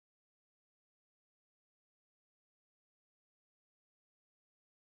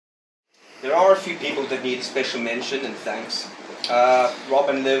There are a few people that need a special mention and thanks. Rob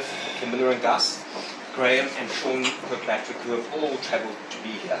and Liv, Camilla and Gus, Graham and Sean Kirkpatrick, who have all travelled to be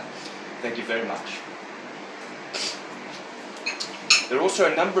here. Thank you very much. There are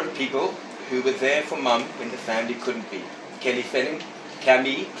also a number of people who were there for Mum when the family couldn't be. Kelly Fenning,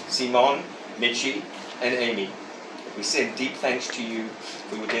 Cammy, Simon, Mitchie and Amy. We send deep thanks to you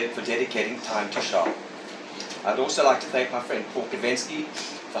for dedicating time to Shah. I'd also like to thank my friend Paul Kavensky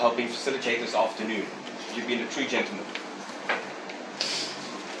for helping facilitate this afternoon. You've been a true gentleman.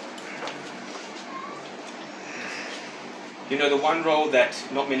 You know, the one role that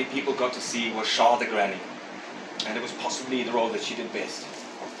not many people got to see was Shah the Granny, and it was possibly the role that she did best.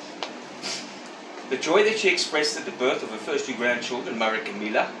 The joy that she expressed at the birth of her first two grandchildren, Marek and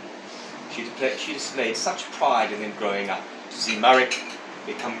Mila, she displayed such pride in them growing up. To see Marek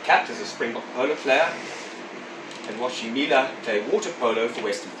become capped as a Springbok polo player, and watching Mila play water polo for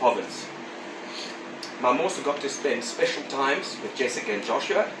Western Province. Mum also got to spend special times with Jessica and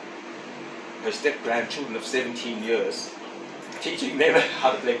Joshua, her step-grandchildren of 17 years, teaching them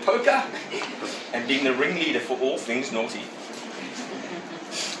how to play poker and being the ringleader for all things naughty.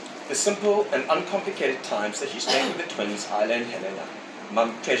 The simple and uncomplicated times that she spent with the twins, Isla and Helena,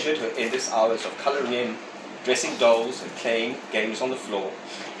 Mum treasured her endless hours of colouring in, dressing dolls and playing games on the floor,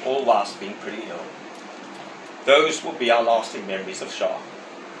 all whilst being pretty ill. Those will be our lasting memories of Shah.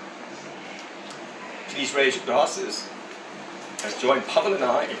 Please raise your glasses as join Pawel and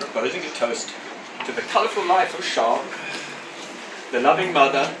I in proposing a toast to the colourful life of Shah, the loving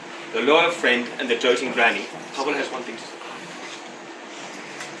mother, the loyal friend, and the doting granny. Pawel has one thing to say.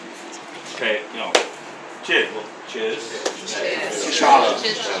 Okay, no. Cheers. Well, cheers. Cheers.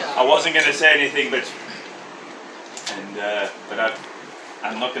 Cheers. I wasn't going to say anything, but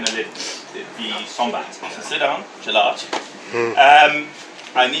I'm not going to let it be somber. So sit down, chill out.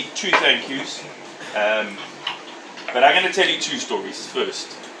 I need two thank yous, but I'm going to tell you two stories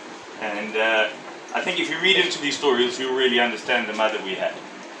first. And I think if you read into these stories, you'll really understand the mother we had.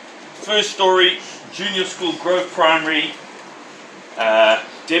 First story, junior school, Grove Primary.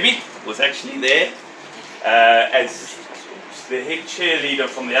 Debbie was actually there as the head cheerleader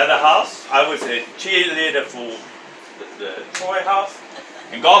from the other house. I was a cheerleader for the Troy house.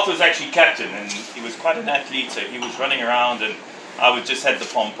 And Garth was actually captain, and he was quite an athlete, so he was running around, and I would just had the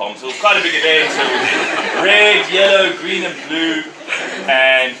pom-poms. So it was quite a big event, so it was red, yellow, green and blue,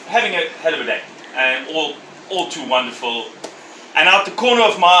 and having a hell of a day, and all too wonderful. And out the corner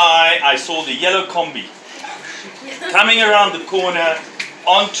of my eye, I saw the yellow combi coming around the corner,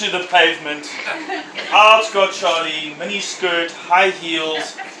 onto the pavement. Out got Charlene, mini skirt, high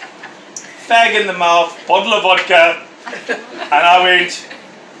heels, fag in the mouth, bottle of vodka, and I went,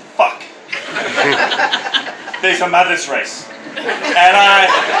 fuck. There's a mother's race. And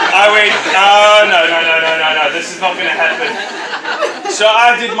I went, no, this is not going to happen. So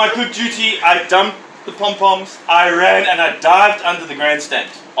I did my good duty. I dumped the pom-poms, I ran and I dived under the grandstand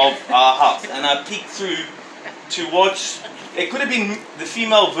of our house. And I peeked through to watch, it could have been the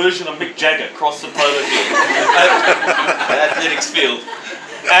female version of Mick Jagger cross the polo field, athletics field,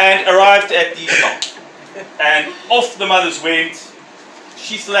 and arrived at the stop. And off the mothers went.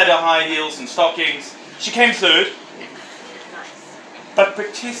 She still had her high heels and stockings. She came third, but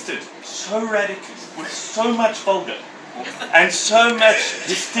protested so radically, with so much vulgar and so much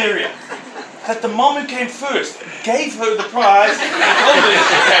hysteria, that the mom who came first gave her the prize and told her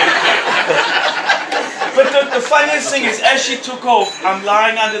she came first. But the funniest thing is, as she took off, I'm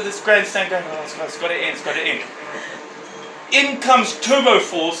lying under this grandstand going, oh, it's got to end, it's got to end. In comes Turbo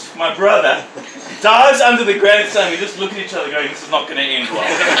Force, my brother, dives under the grandstand. We just look at each other going, this is not going to end well.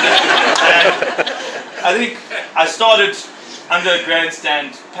 And I think I started under a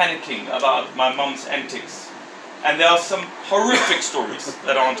grandstand panicking about my mum's antics. And there are some horrific stories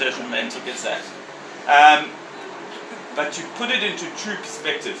that aren't as romantic as that. But to put it into true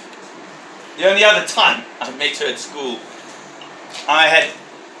perspective, the only other time I met her at school, I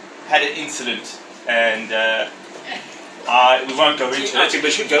had an incident, and we won't go into it. I think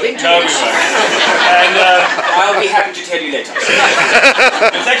we should go into it. No, we won't. And I'll be happy to tell you later.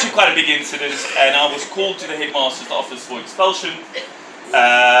 it was actually quite a big incident, and I was called to the headmaster's office for expulsion.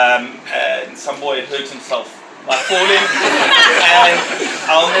 And some boy had hurt himself by falling, and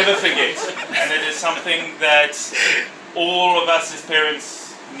I'll never forget. And it is something that all of us as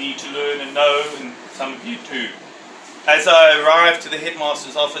parents need to learn and know, and some of you too. As I arrived to the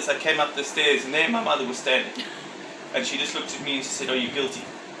headmaster's office, I came up the stairs, and there my mother was standing. And she just looked at me and she said, "Are you guilty?"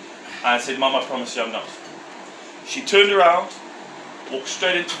 And I said, "Mum, I promise you I'm not." She turned around, walked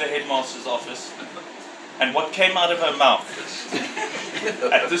straight into the headmaster's office, and what came out of her mouth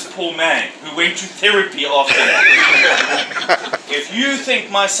at this poor man who went to therapy after that. If you think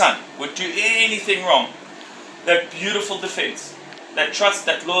my son would do anything wrong, that beautiful defense, that trust,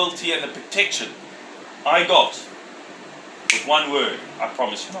 that loyalty, and the protection I got with one word, I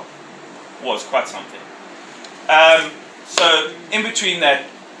promise you not, was quite something. So in between that,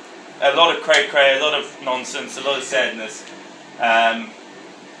 a lot of cray-cray, a lot of nonsense, a lot of sadness,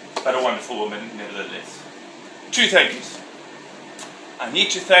 but a wonderful woman nevertheless. Two thank yous. I need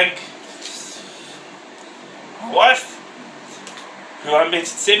to thank my wife, who I met at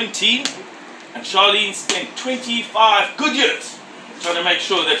 17, and Charlene spent 25 good years trying to make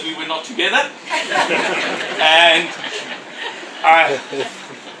sure that we were not together. And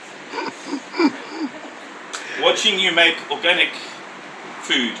watching you make organic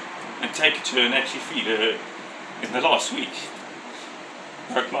food and take it to her and actually feed her in the last week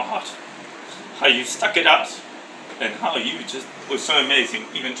broke my heart. How you stuck it out and how you just were so amazing,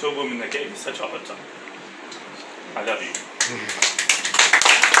 even to a woman that gave you such a hard time. I love you.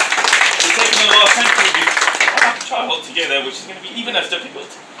 We're taking the last thank you child together, which is going to be even as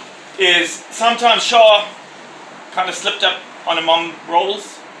difficult, is sometimes Shah kind of slipped up on her mom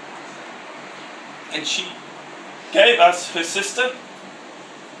roles, and she gave us her sister,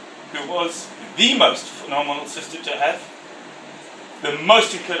 who was the most phenomenal sister to have, the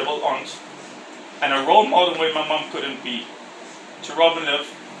most incredible aunt, and a role model where my mum couldn't be. To Rob and Liv,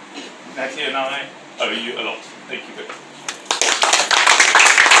 Natalie and I owe you a lot. Thank you very much.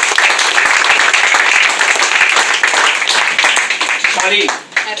 Charlene.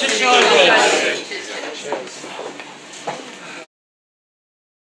 Happy birthday.